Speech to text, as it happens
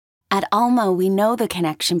At Alma, we know the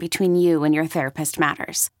connection between you and your therapist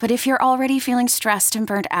matters. But if you're already feeling stressed and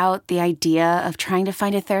burnt out, the idea of trying to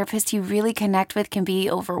find a therapist you really connect with can be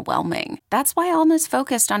overwhelming. That's why Alma's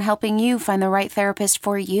focused on helping you find the right therapist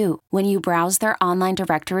for you. When you browse their online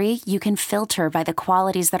directory, you can filter by the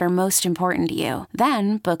qualities that are most important to you.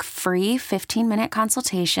 Then book free 15-minute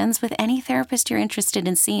consultations with any therapist you're interested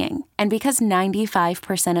in seeing. And because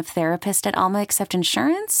 95% of therapists at Alma accept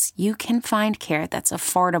insurance, you can find care that's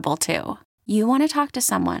affordable too. You want to talk to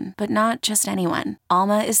someone, but not just anyone.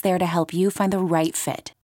 Alma is there to help you find the right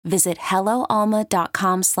fit. Visit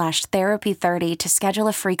helloalma.com/therapy30 to schedule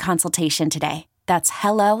a free consultation today. That's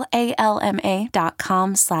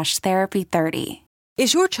helloalma.com/therapy30.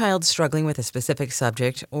 Is your child struggling with a specific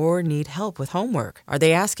subject or need help with homework? Are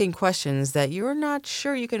they asking questions that you're not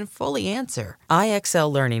sure you can fully answer?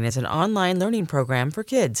 IXL Learning is an online learning program for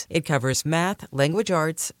kids. It covers math, language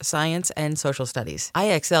arts, science, and social studies.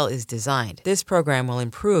 IXL is designed. This program will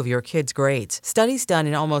improve your kids' grades. Studies done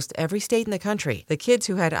in almost every state in the country. The kids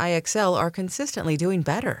who had IXL are consistently doing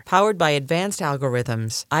better. Powered by advanced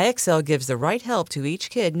algorithms, IXL gives the right help to each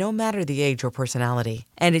kid no matter the age or personality.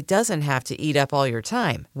 And it doesn't have to eat up all your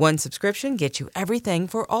time. One subscription gets you everything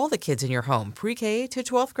for all the kids in your home, pre-K to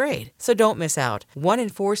 12th grade. So don't miss out. 1 in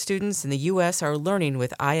 4 students in the U.S. are learning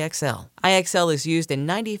with IXL. IXL is used in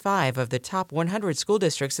 95 of the top 100 school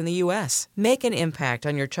districts in the U.S. Make an impact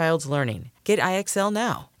on your child's learning. Get IXL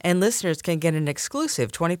now. And listeners can get an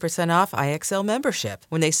exclusive 20% off IXL membership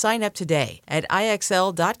when they sign up today at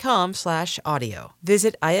IXL.com/audio.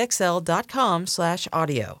 Visit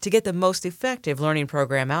IXL.com/audio to get the most effective learning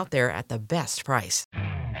program out there at the best price.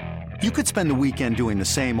 You could spend the weekend doing the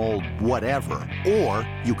same old whatever, or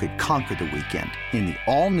you could conquer the weekend in the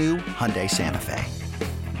all-new Hyundai Santa Fe.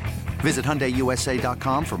 Visit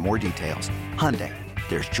HyundaiUSA.com for more details. Hyundai,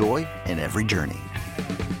 there's joy in every journey.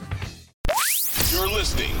 You're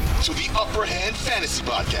listening to the Upper Hand Fantasy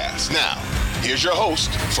Podcast. Now, here's your host,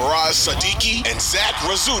 Faraz Sadiki and Zach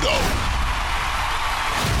Rizzuto.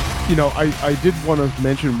 You know, I did want to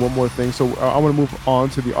mention one more thing, so I want to move on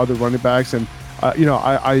to the other running backs. And,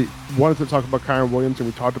 I wanted to talk about Kyren Williams, and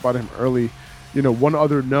we talked about him early. You know, one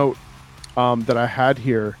other note that I had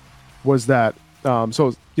here was that,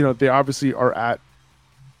 they obviously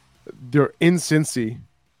they're in Cincy.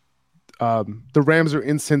 The Rams are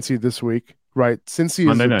in Cincy this week. Right,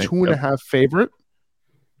 Cincy is a 2.5 favorite,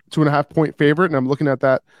 2.5 point favorite, and I'm looking at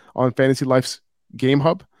that on Fantasy Life's Game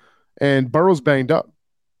Hub. And Burrow's banged up,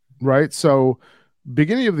 right? So,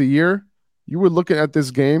 beginning of the year, you were looking at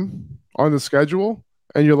this game on the schedule,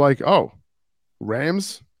 and you're like, "Oh,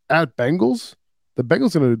 Rams at Bengals, the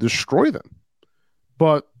Bengals are going to destroy them."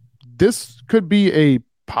 But this could be a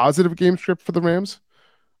positive game script for the Rams,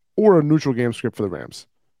 or a neutral game script for the Rams.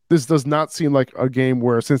 This does not seem like a game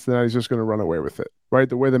where Cincinnati's just going to run away with it, right?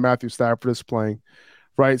 The way that Matthew Stafford is playing,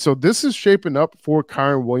 right? So this is shaping up for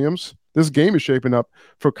Kyren Williams. This game is shaping up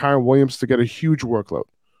for Kyren Williams to get a huge workload,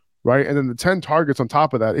 right? And then the 10 targets on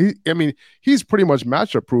top of that. He's pretty much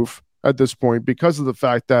matchup proof at this point because of the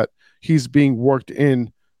fact that he's being worked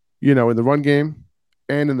in the run game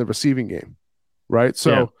and in the receiving game, right?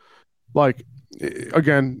 So,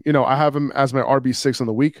 again, I have him as my RB6 on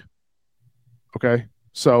the week, okay?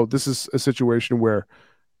 So this is a situation where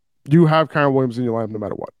you have Kyren Williams in your lineup no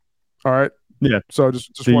matter what. All right. Yeah. So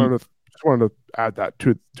just wanted to add that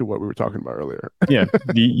to what we were talking about earlier. Yeah.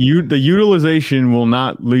 The utilization will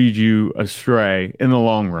not lead you astray in the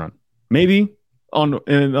long run. Maybe on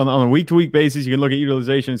a week-to-week basis, you can look at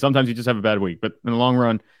utilization. Sometimes you just have a bad week, but in the long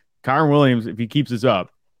run, Kyren Williams, if he keeps this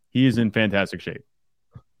up, he is in fantastic shape.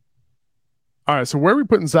 All right. So where are we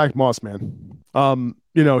putting Zach Moss, man?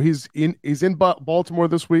 He's in Baltimore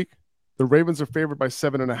this week. The Ravens are favored by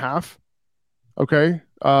 7.5. Okay.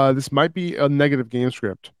 This might be a negative game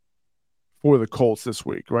script for the Colts this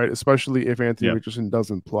week, right? Especially if Anthony Richardson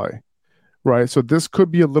doesn't play, right? So this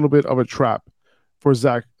could be a little bit of a trap for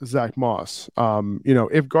Zach Moss.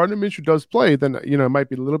 If Gardner Minshew does play, then, it might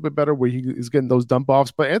be a little bit better where he is getting those dump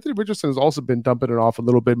offs. But Anthony Richardson has also been dumping it off a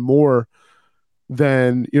little bit more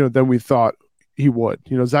than we thought he would.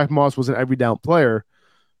 Zach Moss was an every down player.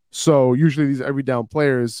 So usually these every down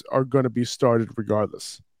players are going to be started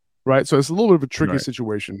regardless, right? So it's a little bit of a tricky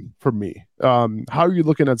situation for me. How are you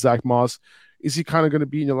looking at Zach Moss? Is he kind of going to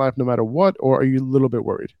be in your life no matter what, or are you a little bit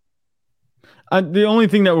worried? The only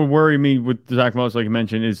thing that would worry me with Zach Moss, like you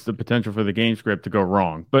mentioned, is the potential for the game script to go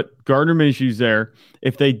wrong. But Gardner Minshew's there.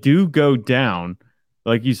 If they do go down,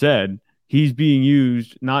 like you said, he's being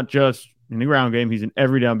used not just in the ground game, he's an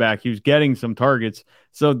every down back. He was getting some targets.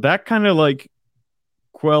 So that kind of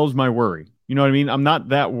quells my worry. You know what I mean? I'm not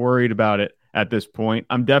that worried about it at this point.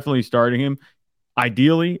 I'm definitely starting him.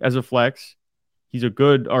 Ideally, as a flex, he's a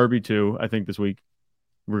good RB2, I think, this week,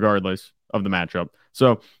 regardless of the matchup.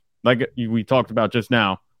 So, like we talked about just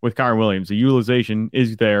now with Kyren Williams, the utilization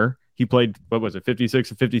is there. He played,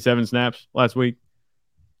 56 of 57 snaps last week?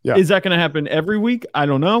 Yeah. Is that going to happen every week? I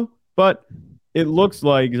don't know. But it looks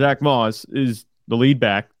like Zach Moss is the lead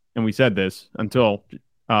back, and we said this until,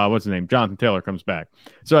 Jonathan Taylor comes back.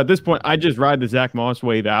 So at this point, I just ride the Zach Moss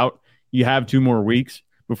wave out. You have 2 more weeks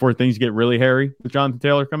before things get really hairy with Jonathan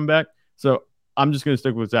Taylor coming back. So I'm just going to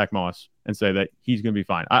stick with Zach Moss and say that he's going to be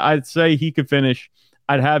fine. I'd say he could finish.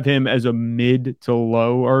 I'd have him as a mid to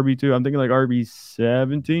low RB2. I'm thinking like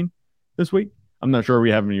RB17 this week. I'm not sure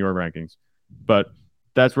we have him in your rankings, but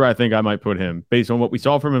that's where I think I might put him based on what we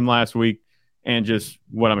saw from him last week and just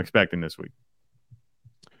what I'm expecting this week.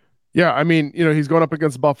 Yeah, I mean, he's going up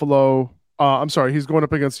against Buffalo. He's going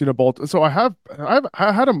up against Bolton. So I had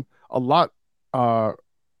him a lot. I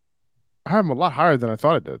have him a lot higher than I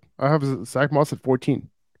thought I did. I have Zach Moss at 14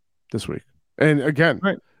 this week, and again,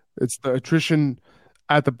 right. It's the attrition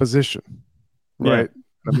at the position, right? Yeah.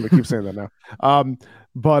 I'm gonna keep saying that now.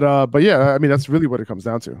 But yeah, I mean that's really what it comes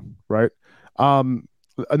down to, right? Now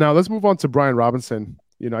let's move on to Brian Robinson.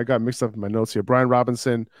 I got mixed up in my notes here. Brian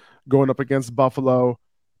Robinson going up against Buffalo.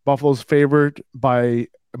 Buffalo's favored by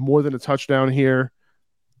more than a touchdown here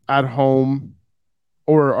at home,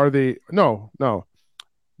 or are they? No.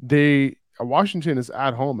 Washington is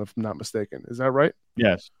at home, if I'm not mistaken. Is that right?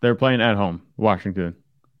 Yes, they're playing at home. Washington.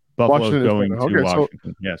 Buffalo's going to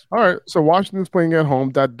Washington. Yes. All right. So Washington's playing at home.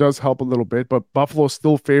 That does help a little bit, but Buffalo's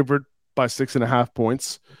still favored by 6.5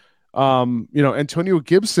 points. Antonio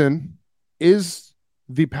Gibson is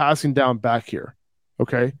the passing down back here.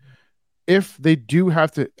 Okay. If they do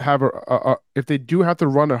have to have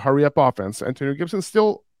run a hurry up offense, Antonio Gibson's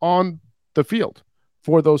still on the field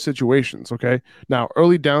for those situations. Okay. Now,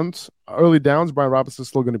 early downs, Brian Robinson's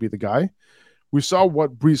still going to be the guy. We saw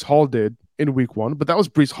what Breece Hall did in week 1, but that was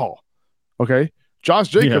Breece Hall. Okay. Josh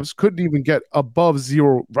Jacobs couldn't even get above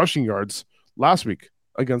 0 rushing yards last week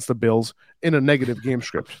against the Bills in a negative game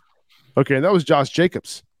script. Okay. And that was Josh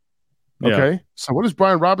Jacobs. Okay. Yeah. So what is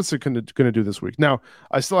Brian Robinson going to do this week? Now,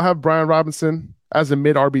 I still have Brian Robinson as a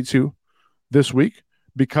mid RB2 this week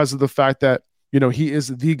because of the fact that, he is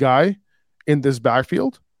the guy in this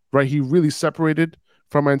backfield, right? He really separated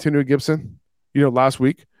from Antonio Gibson, last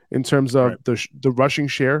week in terms of the rushing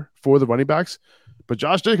share for the running backs. But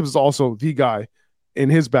Josh Jacobs is also the guy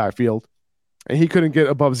in his backfield, and he couldn't get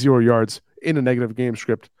above 0 yards in a negative game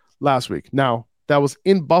script last week. Now, that was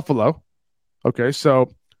in Buffalo. Okay, so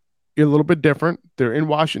a little bit different. They're in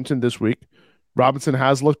Washington this week. Robinson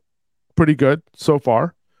has looked pretty good so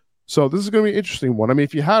far. So this is going to be an interesting one. I mean,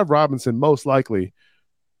 if you have Robinson, most likely,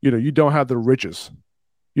 you don't have the riches,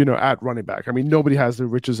 at running back. I mean, nobody has the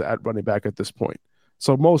riches at running back at this point.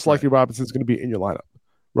 So most likely Robinson's going to be in your lineup,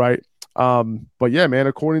 right? But yeah, man,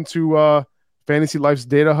 according to Fantasy Life's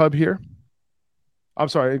Data Hub here,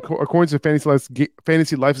 according to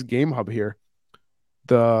Fantasy Life's Game Hub here,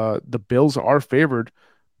 the Bills are favored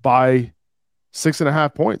by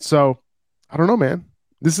 6.5 points. So I don't know, man.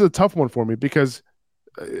 This is a tough one for me because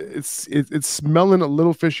it's smelling a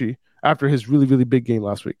little fishy after his really, really big game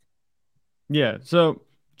last week. Yeah. So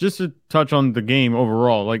just to touch on the game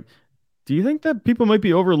overall, do you think that people might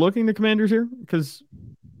be overlooking the Commanders here? Because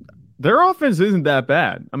their offense isn't that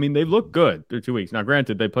bad. I mean, they've looked good through 2 weeks. Now,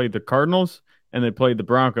 granted, they played the Cardinals and they played the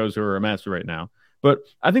Broncos, who are a mess right now. But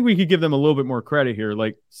I think we could give them a little bit more credit here.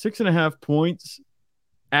 6.5 points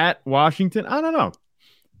at Washington. I don't know.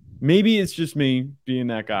 Maybe it's just me being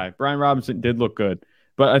that guy. Brian Robinson did look good.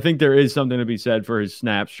 But I think there is something to be said for his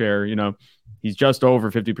snap share. He's just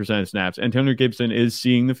over 50% of snaps. Antonio Gibson is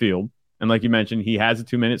seeing the field. And like you mentioned, he has the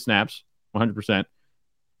 2-minute snaps, 100%.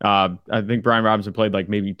 I think Brian Robinson played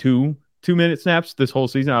maybe 2-minute snaps this whole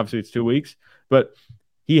season. Obviously, it's 2 weeks. But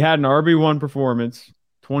he had an RB1 performance,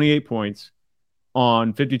 28 points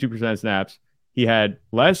on 52% of snaps. He had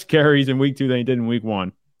less carries in week 2 than he did in week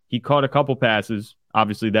 1. He caught a couple passes.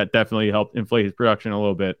 Obviously, that definitely helped inflate his production a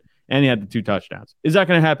little bit. And he had the 2 touchdowns. Is that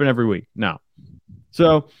going to happen every week? No.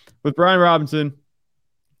 So with Brian Robinson,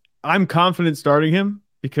 I'm confident starting him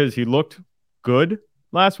because he looked good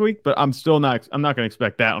last week, but I'm not going to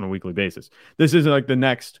expect that on a weekly basis. This isn't the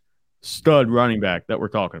next stud running back that we're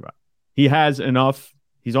talking about. He has enough.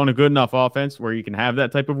 He's on a good enough offense where you can have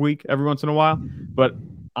that type of week every once in a while, but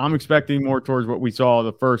I'm expecting more towards what we saw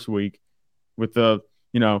the first week with the,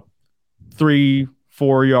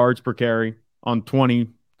 3-4 yards per carry on 20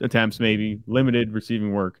 attempts, maybe limited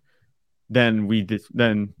receiving work, than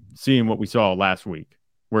seeing what we saw last week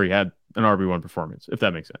where he had an RB1 performance, if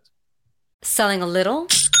that makes sense. Selling a little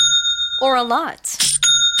or a lot?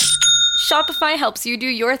 Shopify helps you do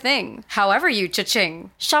your thing, however you cha-ching.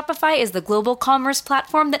 Shopify is the global commerce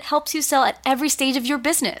platform that helps you sell at every stage of your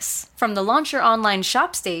business. From the launch your online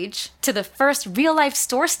shop stage, to the first real-life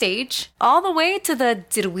store stage, all the way to the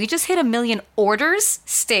did we just hit 1 million orders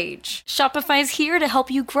stage. Shopify is here to help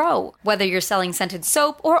you grow. Whether you're selling scented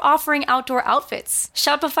soap or offering outdoor outfits,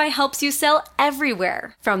 Shopify helps you sell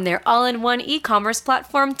everywhere. From their all-in-one e-commerce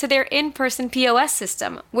platform to their in-person POS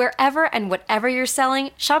system, wherever and whatever you're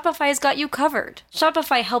selling, Shopify's got you covered.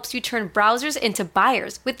 Shopify helps you turn browsers into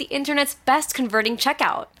buyers with the internet's best converting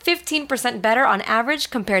checkout. 15% better on average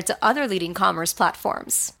compared to other leading commerce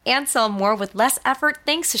platforms. And sell more with less effort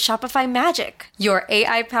thanks to Shopify Magic, your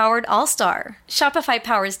AI-powered all-star. Shopify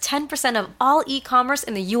powers 10% of all e-commerce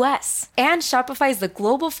in the US. And Shopify is the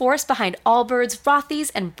global force behind Allbirds, Rothy's,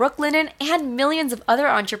 and Brooklinen, and millions of other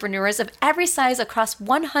entrepreneurs of every size across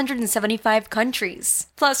 175 countries.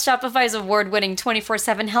 Plus, Shopify's award-winning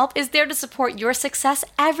 24/7 help is there to support your success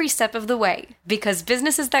every step of the way. Because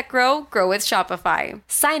businesses that grow, grow with Shopify.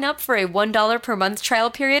 Sign up for a $1 per month trial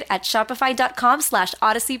period at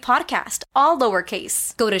shopify.com/Odyssey Podcast, all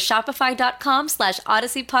lowercase. Go to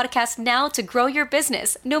shopify.com/Odyssey Podcast now to grow your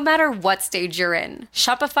business, no matter what stage you're in.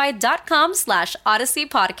 Shopify.com/Odyssey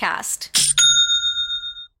Podcast.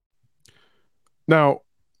 Now,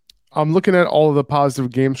 I'm looking at all of the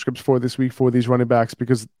positive game scripts for this week for these running backs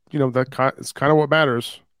because, that is kind of what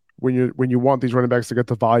matters when you want these running backs to get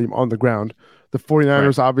the volume on the ground. The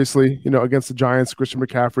 49ers, right, obviously, against the Giants, Christian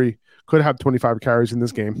McCaffrey could have 25 carries in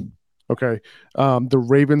this game. Okay. The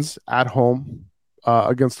Ravens at home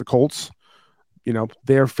against the Colts,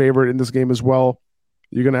 they're favored in this game as well.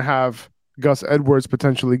 You're going to have Gus Edwards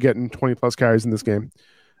potentially getting 20-plus carries in this game.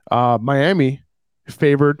 Miami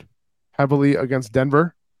favored heavily against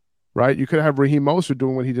Denver, right? You could have Raheem Mostert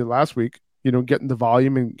doing what he did last week, getting the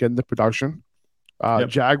volume and getting the production. Yep.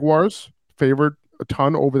 Jaguars favored a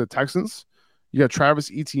ton over the Texans. You got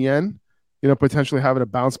Travis Etienne, potentially having a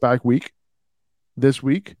bounce back week this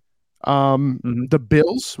week. The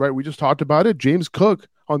Bills, right? We just talked about it. James Cook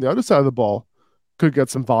on the other side of the ball could get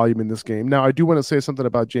some volume in this game. Now, I do want to say something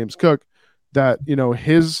about James Cook that,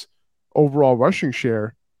 his overall rushing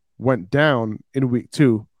share went down in week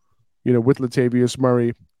 2, with Latavius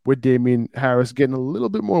Murray, with Damian Harris getting a little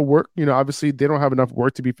bit more work. Obviously they don't have enough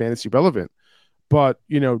work to be fantasy relevant. But,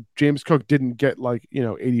 James Cook didn't get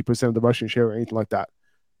 80% of the rushing share or anything like that.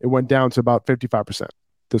 It went down to about 55%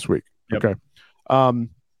 this week. Yep. Okay.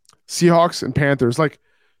 Seahawks and Panthers,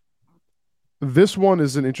 this one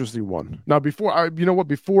is an interesting one. Now, before I get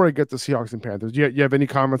to Seahawks and Panthers, you have any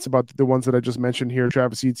comments about the ones that I just mentioned here?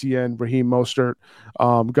 Travis Etienne, Raheem Mostert,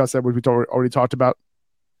 Gus Edwards, we already talked about.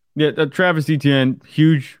 Yeah, Travis Etienne,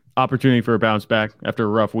 huge opportunity for a bounce back after a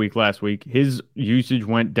rough week last week. His usage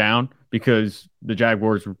went down because the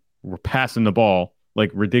Jaguars were passing the ball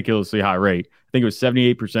ridiculously high rate. I think it was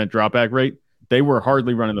 78% dropback rate. They were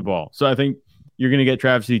hardly running the ball. So I think you're going to get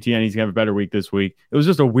Travis Etienne. He's going to have a better week this week. It was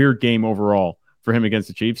just a weird game overall for him against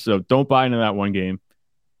the Chiefs. So don't buy into that one game.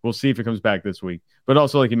 We'll see if it comes back this week. But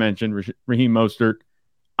also, like you mentioned, Raheem Mostert.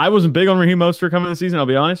 I wasn't big on Raheem Mostert coming in the season, I'll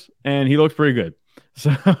be honest, and he looks pretty good.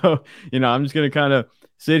 So, I'm just going to kind of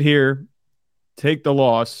sit here, take the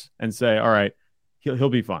loss, and say, all right, he'll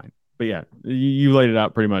be fine. But yeah, you laid it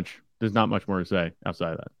out pretty much. There's not much more to say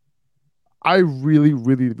outside of that. I really,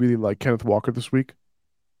 really, really like Kenneth Walker this week.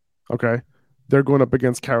 Okay. They're going up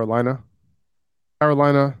against Carolina.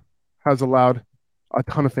 Carolina has allowed a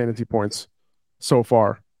ton of fantasy points so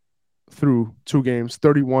far through 2 games,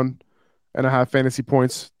 31.5 fantasy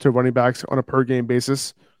points to running backs on a per game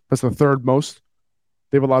basis. That's the third most.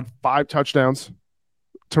 They've allowed 5 touchdowns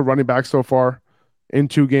to running backs so far in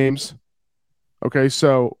 2 games. Okay,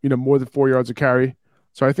 so, more than 4 yards a carry.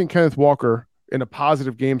 So I think Kenneth Walker in a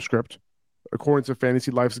positive game script, according to Fantasy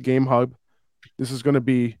Life's Game Hub, this is going to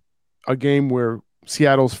be a game where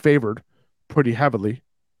Seattle's favored pretty heavily.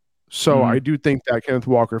 So I do think that Kenneth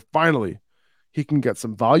Walker, finally, he can get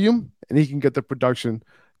some volume and he can get the production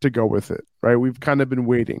to go with it, right? We've kind of been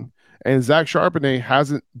waiting. And Zach Charbonnet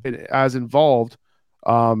hasn't been as involved,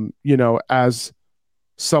 as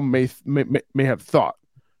some may have thought,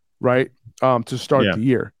 right? To start the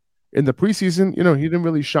year. In the preseason, he didn't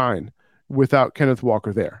really shine without Kenneth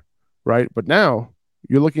Walker there, right? But now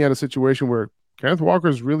you're looking at a situation where Kenneth Walker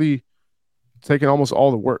is really taking almost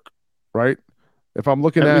all the work, right? If I'm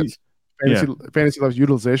looking at Fantasy Life's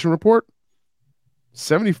utilization report,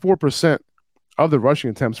 74% of the rushing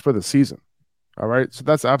attempts for the season. All right. So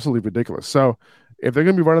that's absolutely ridiculous. So if they're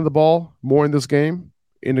going to be running the ball more in this game,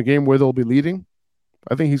 in a game where they'll be leading,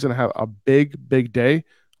 I think he's going to have a big, big day.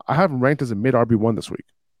 I have him ranked as a mid RB1 this week.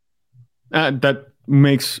 That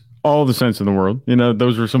makes all the sense in the world. You know,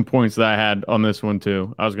 those were some points that I had on this one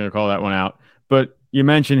too. I was going to call that one out. But you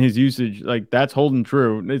mentioned his usage, like that's holding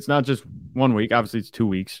true. It's not just 1 week. Obviously, it's 2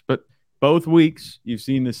 weeks. But both weeks, you've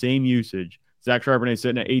seen the same usage. Zach Charbonnet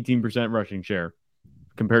sitting at 18% rushing share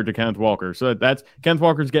compared to Kenneth Walker. So that's Kenneth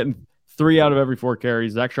Walker's getting 3 out of every 4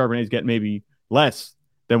 carries. Zach Charbonnet's getting maybe less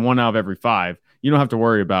than 1 out of every 5. You don't have to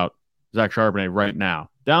worry about Zach Charbonnet right now.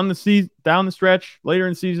 Down the stretch, later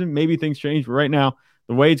in the season, maybe things change. But right now,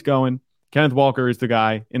 the way it's going, Kenneth Walker is the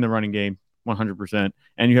guy in the running game, 100%.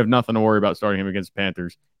 And you have nothing to worry about starting him against the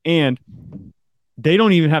Panthers. And they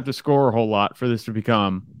don't even have to score a whole lot for this to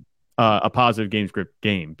become a positive game script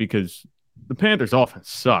game, because the Panthers offense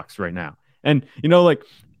sucks right now. And, you know, like,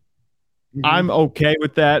 I'm okay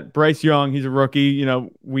with that. Bryce Young, he's a rookie. You know,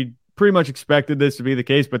 we pretty much expected this to be the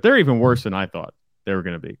case, but they're even worse than I thought they were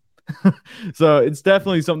going to be. So it's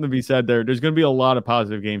definitely something to be said there. There's going to be a lot of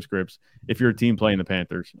positive game scripts if you're a team playing the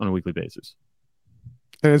Panthers on a weekly basis.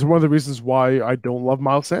 And it's one of the reasons why I don't love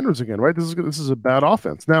Miles Sanders again, right? This is a bad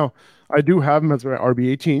offense. Now, I do have him as my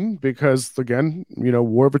RB18 because, again, you know,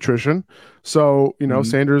 war of attrition. So, you know,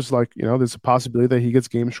 Sanders, like, you know, there's a possibility that he gets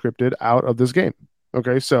game scripted out of this game.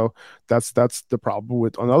 Okay, so that's the problem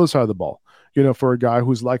with on the other side of the ball. You know, for a guy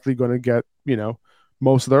who's likely going to get, you know,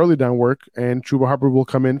 most of the early down work, and Chuba Hubbard will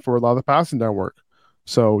come in for a lot of the passing down work.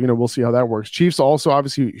 So, you know, we'll see how that works. Chiefs also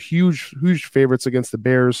obviously huge favorites against the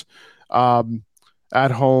Bears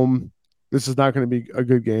at home. This is not going to be a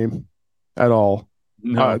good game at all.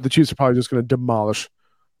 No. The Chiefs are probably just going to demolish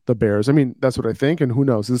the Bears. I mean, that's what I think, and who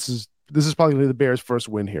knows? This is probably the Bears' first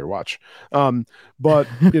win here. Watch. But,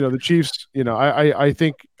 you know, the Chiefs, you know, I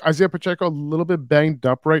think Isaiah Pacheco a little bit banged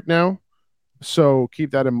up right now, so keep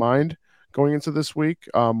that in mind going into this week.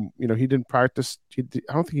 You know, he didn't practice. I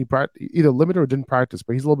don't think he practiced, either limited or didn't practice,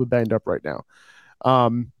 but he's a little bit banged up right now.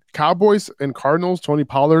 Cowboys and Cardinals, Tony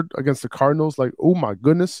Pollard against the Cardinals, like, oh my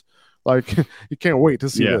goodness. Like, you can't wait to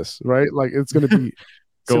see this, right? Like, it's going to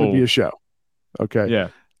be a show. Okay. Yeah.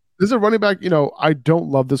 This is a running back, you know, I don't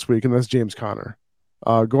love this week, and that's James Conner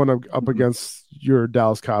going up against your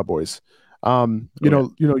Dallas Cowboys. You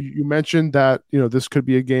know, you mentioned that, you know, this could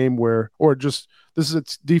be a game where, or just this is a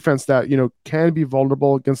defense that, you know, can be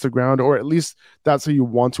vulnerable against the ground, or at least that's how you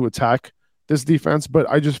want to attack this defense. But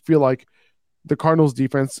I just feel like the Cardinals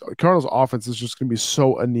offense is just going to be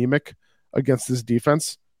so anemic against this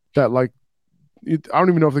defense that, like, I don't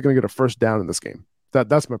even know if they're going to get a first down in this game.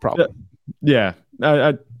 That's my problem. Yeah,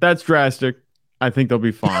 that's drastic. I think they'll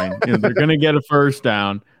be fine. You know, they're going to get a first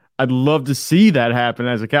down. I'd love to see that happen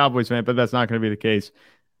as a Cowboys fan, but that's not going to be the case.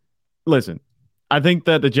 Listen, I think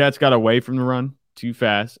that the Jets got away from the run too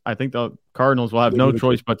fast. I think the Cardinals will have no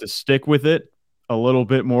choice but to stick with it a little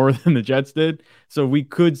bit more than the Jets did. So we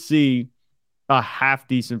could see a half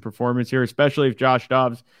decent performance here, especially if Josh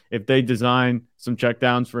Dobbs, if they design some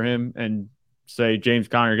checkdowns for him and say James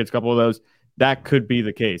Conner gets a couple of those, that could be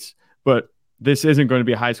the case. But this isn't going to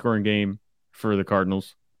be a high scoring game for the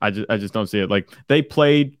Cardinals. I just don't see it. Like, they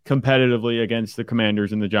played competitively against the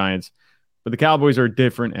Commanders and the Giants, but the Cowboys are a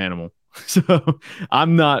different animal. So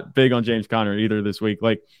I'm not big on James Conner either this week.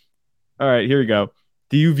 Like, all right, here we go.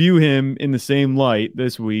 Do you view him in the same light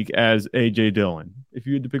this week as A.J. Dillon? If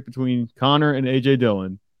you had to pick between Conner and A.J.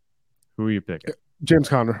 Dillon, who are you picking? James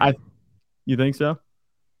Conner. You think so?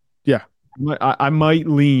 Yeah. I might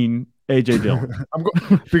lean A.J. Dillon.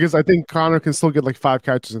 Because I think Conner can still get like 5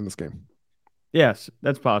 catches in this game. Yes,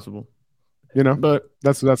 that's possible. You know, but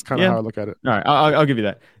that's kind of how I look at it. All right, I'll give you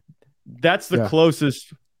that. That's the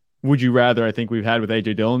closest would you rather I think we've had with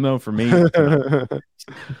A.J. Dillon, though, for me. I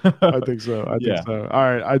think so. I think so. All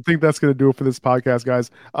right, I think that's going to do it for this podcast, guys.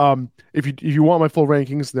 If you want my full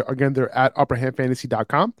rankings, they're at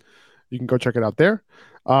upperhandfantasy.com. You can go check it out there.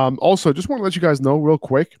 Also, just want to let you guys know real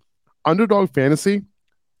quick, Underdog Fantasy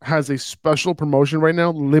has a special promotion right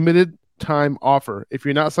now, limited time offer. If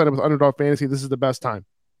you're not signed up with Underdog Fantasy, this is the best time,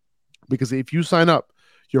 because if you sign up,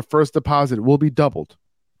 your first deposit will be doubled,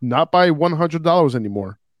 not by $100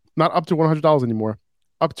 anymore, not up to $100 anymore,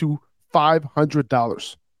 up to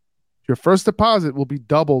 $500. Your first deposit will be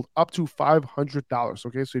doubled up to $500.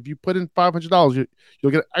 Okay, so if you put in $500,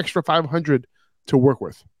 you'll get an extra $500 to work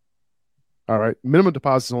with. All right, minimum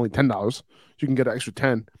deposit is only $10. You can get an extra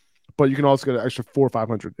 $10. But you can also get an extra $400 or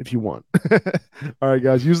 $500 if you want. All right,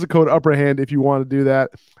 guys. Use the code UPPERHAND if you want to do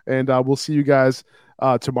that. And we'll see you guys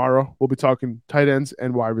tomorrow. We'll be talking tight ends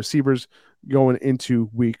and wide receivers going into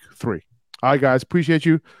week 3. All right, guys. Appreciate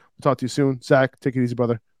you. We'll talk to you soon. Zach, take it easy,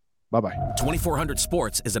 brother. Bye-bye. 2400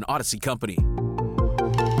 Sports is an Odyssey company.